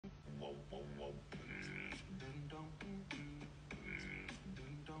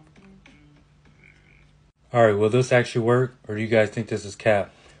Alright, will this actually work, or do you guys think this is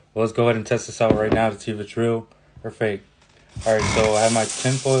cap? Well, let's go ahead and test this out right now to see if it's real or fake. Alright, so I have my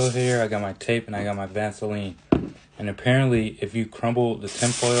tinfoil here, I got my tape, and I got my Vaseline. And apparently, if you crumble the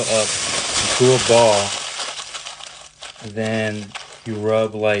tinfoil up into a ball, then you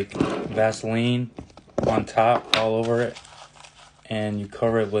rub like Vaseline on top all over it, and you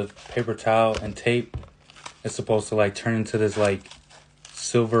cover it with paper towel and tape, it's supposed to like turn into this like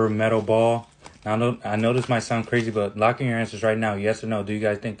silver metal ball. Now, I know this might sound crazy, but lock in your answers right now. Yes or no? Do you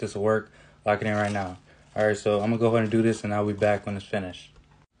guys think this will work? Lock it in right now. All right, so I'm going to go ahead and do this, and I'll be back when it's finished.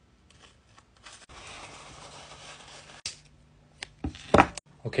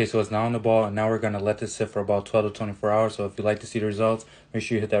 Okay, so it's now on the ball, and now we're going to let this sit for about 12 to 24 hours. So if you'd like to see the results, make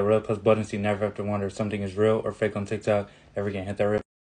sure you hit that red plus button so you never have to wonder if something is real or fake on TikTok ever again. Hit that red.